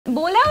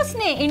बोला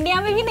उसने,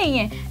 इंडिया में भी नहीं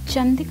है।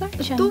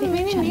 चंडीगढ़। तो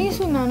मैंने नहीं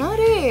सुना ना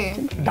रे।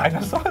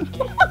 Dinosaur.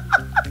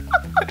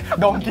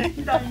 Donkey.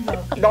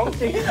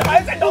 Donkey.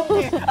 I said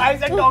donkey. I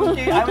said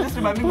donkey. I was just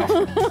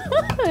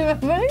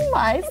Remembering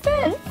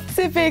myself.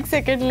 सिर्फ 1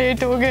 सेकंड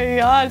लेट हो गई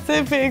यार,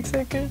 सिर्फ 1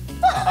 सेकंड।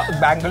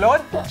 बैंगलोर,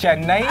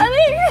 चेन्नई।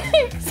 अरे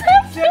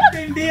Except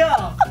India.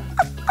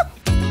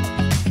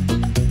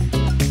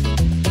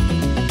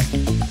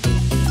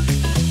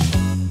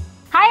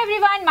 Hi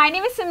everyone, my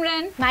name is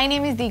Simran. My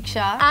name is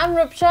Deeksha. I'm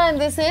Rupsha and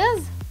this is.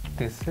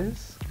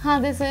 हाँ,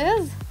 this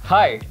is.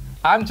 Hi,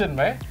 I'm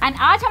Chinmay. And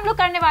आज हम लोग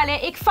करने वाले हैं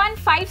एक fun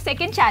 5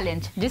 second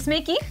challenge,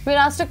 जिसमें कि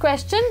We're asked a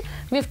question.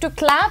 We have to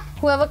clap.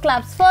 Whoever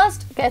claps first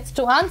gets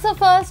to answer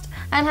first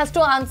and has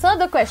to answer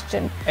the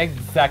question.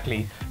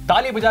 Exactly.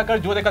 ताली बजाकर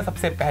जो देगा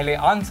सबसे पहले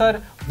आंसर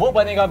वो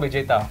बनेगा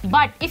विजेता।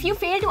 But if you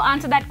fail to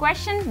answer that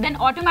question, then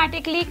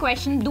automatically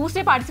question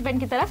दूसरे participant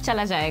की तरफ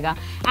चला जाएगा.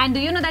 And do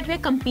you know that we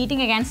are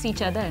competing against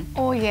each other?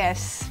 Oh yes.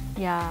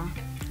 Yeah.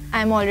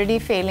 I'm already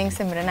failing,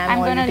 Simran. I'm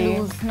gonna already...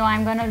 lose. No,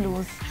 I'm gonna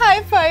lose.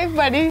 High five,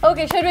 buddy.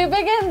 Okay, should we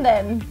begin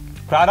then?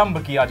 प्रारंभ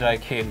किया जाए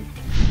खेल।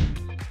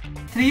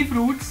 3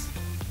 fruits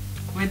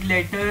with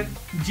letter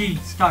G.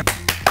 Start.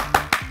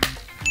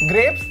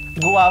 Grapes,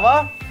 guava,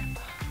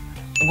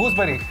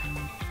 gooseberry.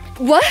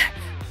 What?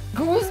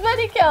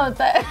 Gooseberry क्या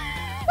होता है?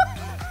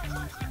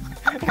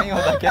 नहीं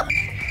होता क्या?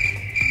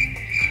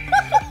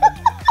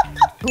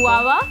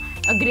 Guava,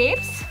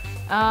 grapes,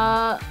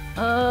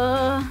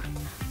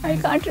 I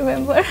can't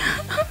remember.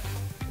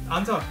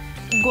 Answer.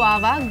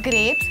 Guava,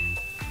 grapes.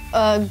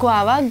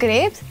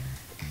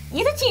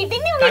 ये तो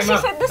cheating नहीं होगी? She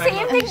said the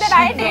same thing that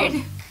I did.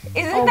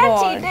 Isn't that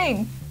cheating?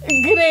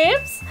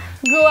 Grapes,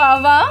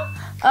 guava,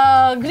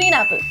 green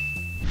apple.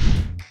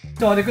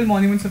 Historical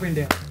monuments of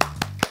India.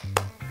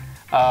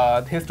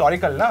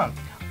 Historical ना,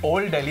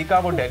 ओल्ड दिल्ली का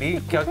वो दिल्ली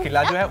क्या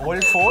किला जो है,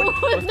 ओल्ड फोर्ट,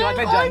 उसके बाद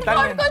में कुछ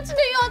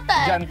नहीं होता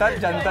है।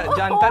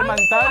 जंतर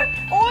मंतर।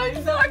 ओल्ड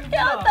फोर्ट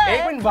क्या होता है?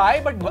 एक minute, why?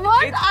 But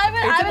I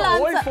will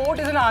old fort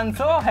is an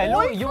answer. Hello,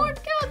 Old fort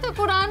क्या होता है?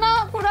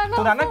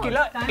 पुराना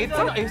किला। It's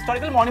an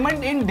historical monument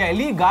in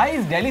Delhi, guys.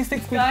 Delhi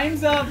 6 feet.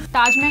 Time's up.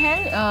 Taj Mahal,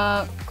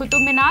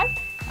 Qutub Minar,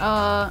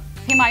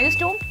 हुमायूं's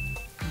tomb.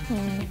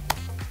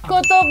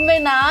 Qutub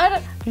Minar,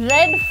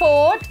 red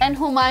fort and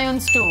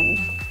Humayun's tomb.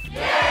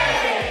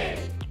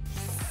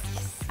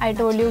 I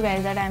told you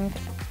guys that I'm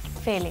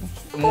failing.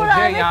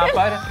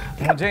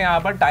 मुझे यहाँ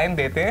पर time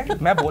देते हैं।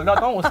 मैं बोल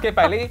रहा हूँ उसके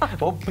पहले ही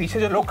वो पीछे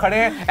जो लोग खड़े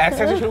हैं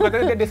ऐसे शुरू करते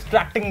हैं, they're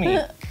distracting me.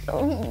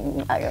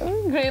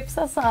 Grapes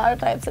are sour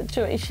type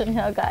situation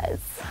here,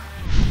 guys.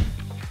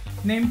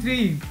 Name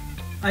 3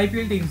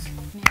 IPL teams.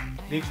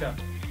 Deeksha.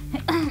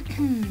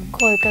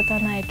 Kolkata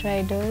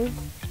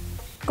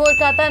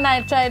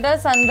Knight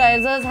Riders,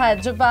 Sunrisers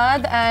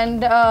Hyderabad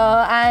and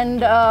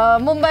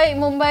Mumbai.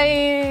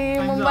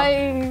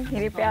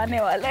 मेरे पे आने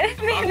वाला है।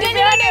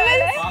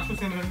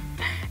 Simran.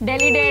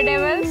 Delhi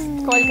Daredevils,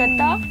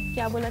 कोलकाता,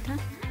 क्या बोला था?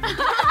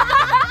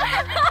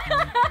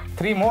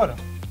 3 more.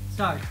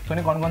 Start.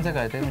 तूने कौन से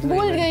कहे थे?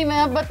 भूल गई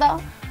मैं, अब बता।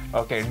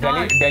 Okay,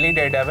 Delhi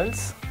Daredevils,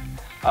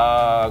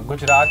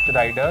 Gujarat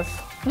Riders.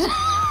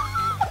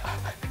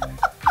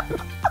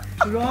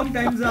 Wrong.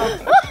 Time's up.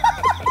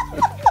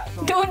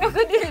 दोनों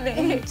को दिल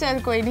नहीं। चल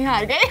कोई नहीं,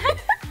 हार गए।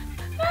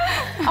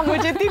 अब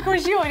मुझे इतनी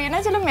खुशी हो रही है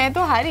ना, चलो मैं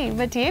तो हारी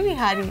बट ये भी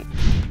हारी।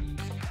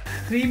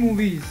 3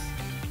 movies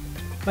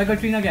by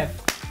Katrina Kaif.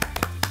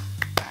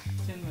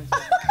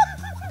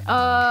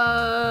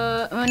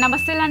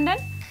 नमस्ते लंदन,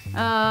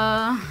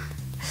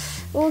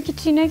 वो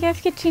कितनी कैफ।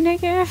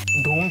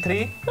 धूम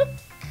 3,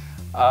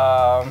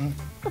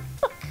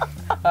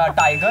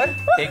 टाइगर,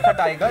 एक था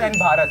टाइगर एंड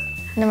भारत।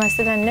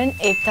 नमस्ते लंदन,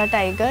 एक था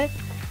टाइगर,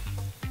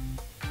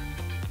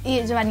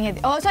 ये जवानी है।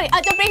 ओह सॉरी,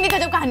 अच्छा प्रेम की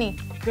गजब कहानी।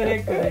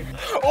 Correct.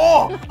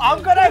 Oh, I'm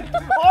correct.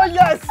 Oh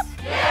yes.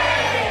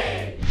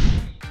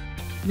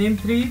 Name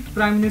 3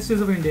 Prime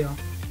Ministers of India.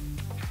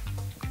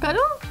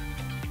 करो।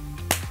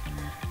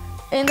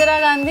 Indira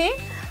Gandhi,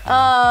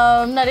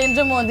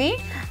 Narendra Modi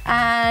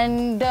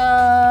and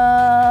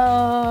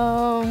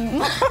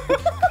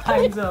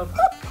Time's up.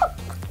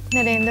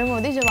 Narendra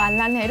Modi,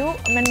 Jawaharlal Nehru,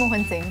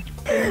 Manmohan Singh.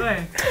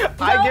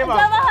 I give up.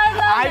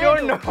 I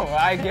don't know.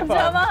 I give up.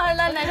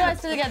 Jawaharlal Nehru, I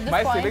still get this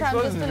My point. civics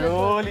was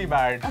really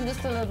bad. I'm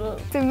just a little.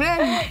 Simran.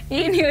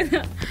 ये नहीं होता।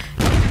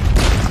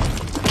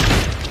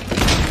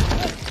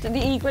 तो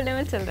equal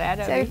level चल रहा है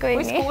यार अभी।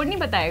 कोई स्कोर नहीं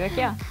बताएगा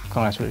क्या?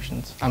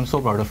 Congratulations. I'm so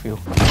proud of you.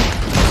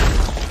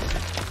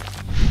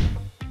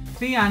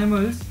 3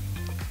 animals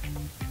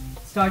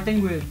starting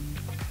with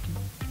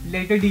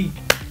letter D.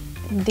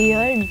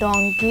 Deer,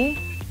 donkey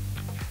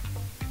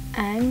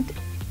and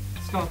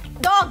Stop.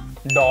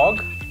 Dog.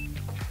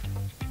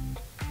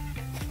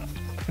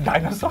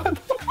 Dinosaur.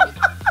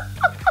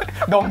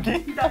 Donkey.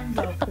 Time's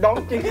up.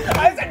 Donkey.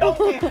 I said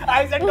donkey.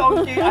 I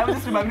was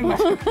just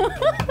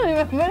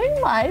remembering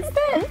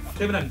myself.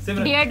 Simran.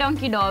 Deer,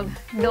 donkey, dog.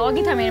 Dog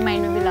ही था मेरे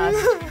mind में भी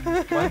last.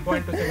 1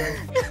 point to Simran.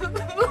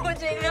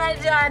 मुझे घर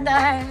जाना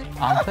है।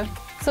 Answer.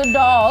 So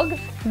dog,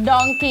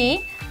 donkey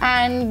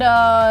and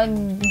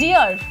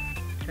deer.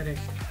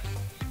 Correct.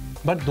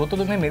 But दो तो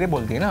तुमने मेरे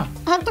बोल दिए ना।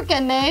 हाँ तो क्या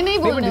नए नहीं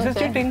बोलने दिस इज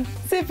होते? चीटिंग।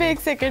 सिर्फ 1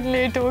 सेकंड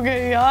लेट हो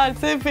गए यार,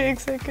 सिर्फ 1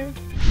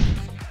 second.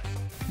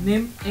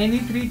 Name any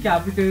 3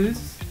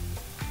 capitals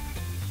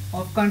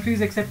of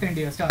countries except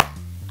India. Start.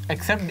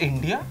 Accept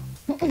India?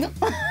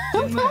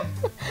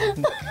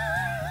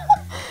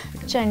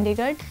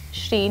 Chandigarh,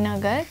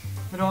 Srinagar.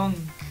 Wrong.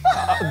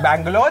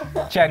 Bangalore,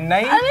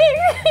 Chennai.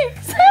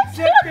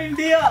 Except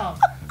India.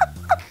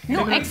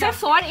 No, except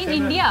for in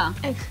India.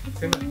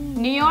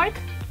 New York.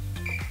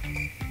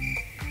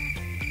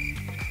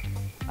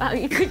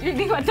 कुछ भी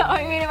नहीं पता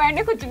और मेरे माइंड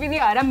में कुछ भी नहीं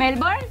आ रहा।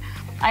 Melbourne,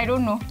 I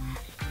don't know.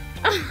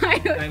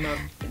 Time up.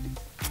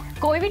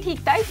 कोई भी ठीक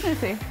था इसमें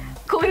से,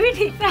 कोई भी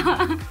ठीक था।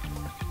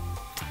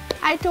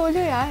 I told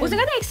you यार। उसने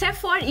कहा था except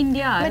for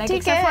India, but like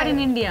ठीक except for है। in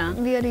India.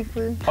 We are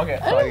equal। Okay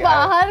अरे सॉरी।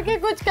 बाहर के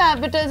कुछ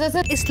कैपिटल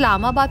जैसे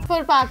Islamabad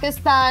for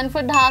Pakistan,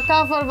 for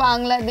Dhaka for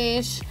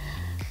Bangladesh,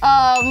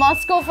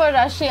 Moscow for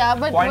Russia,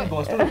 but point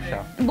goes to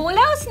रक्षा।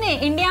 बोला उसने,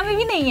 इंडिया में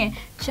भी नहीं है।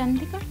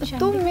 चंडीगढ़,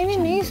 तो मैंने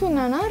नहीं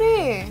सुना ना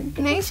रे,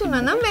 नहीं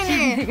सुना ना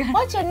मैंने।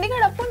 और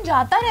चंडीगढ़ अपन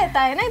जाता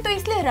रहता है ना, तो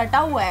इसलिए रटा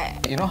हुआ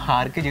है। यू नो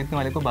हार के जीतने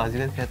वाले को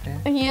बाजीगर कहते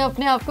हैं। ये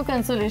अपने आप को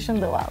कंसोलेशन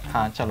दो आप।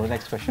 हाँ चलो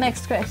next question.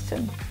 Next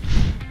question.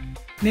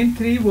 Name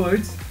 3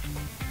 words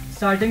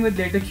starting with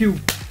letter Q.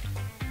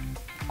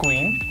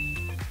 Queen,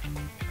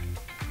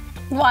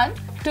 1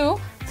 2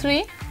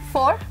 3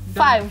 4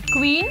 5।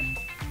 Queen,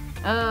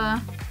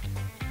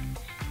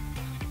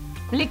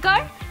 liquor,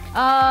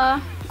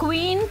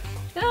 Queen,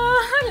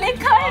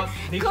 liquor,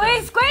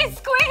 quiz, quiz,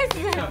 quiz,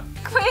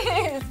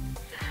 quiz.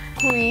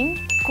 Queen,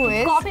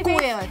 quiz, Copy paste.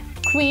 Queer,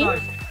 queen,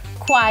 Start.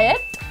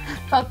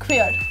 Quite और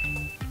क्वियर।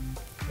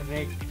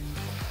 Correct.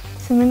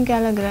 सिमरन क्या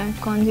लग रहा है,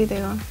 कौन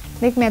जीतेगा?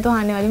 देख मैं तो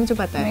हारने वाली, मुझे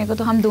पता है। मेरे को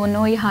तो हम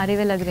दोनों ही हारे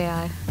हुए लग रहे हैं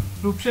यार।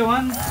 Ruksha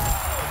 1.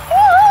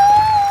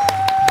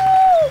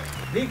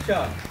 Diksha.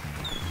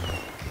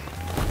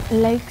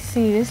 Like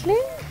seriously?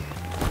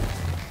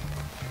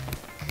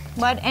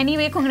 But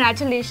anyway,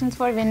 congratulations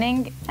for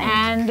winning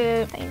and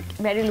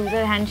very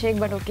loser handshake,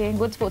 but okay,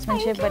 good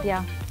sportsmanship, but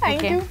yeah,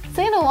 Thank okay. you.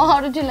 Say no, how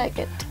did you like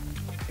it?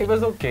 It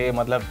was okay,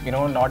 मतलब you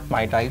know not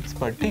my types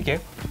but ठीक है।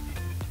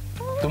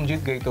 तुम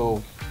जीत गई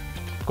तो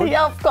Good.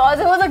 Yeah, of course,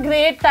 it was a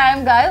great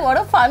time, guys. What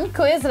a fun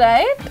quiz,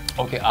 right?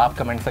 Okay आप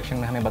comment section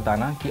में हमें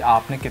बताना कि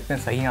आपने कितने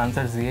सही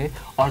आंसर्स दिए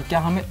और क्या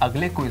हमें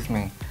अगले क्विज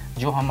में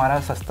जो हमारा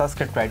सस्ता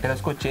स्क्रिप्ट राइटर है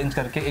उसको चेंज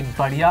करके एक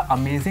बढ़िया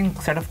अमेजिंग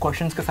सेट ऑफ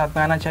क्वेश्चंस के साथ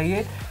में आना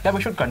चाहिए या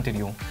we should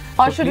continue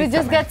Or should we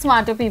just get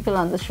smarter people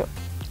on the show?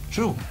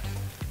 True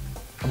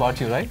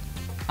about you right?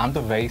 I am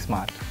तो very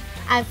smart.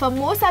 And for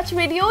more such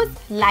videos,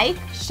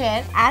 like,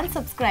 share, and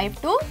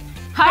subscribe to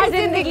Her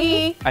Zindagi.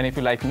 And if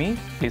you like me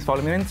please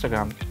follow me on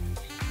Instagram.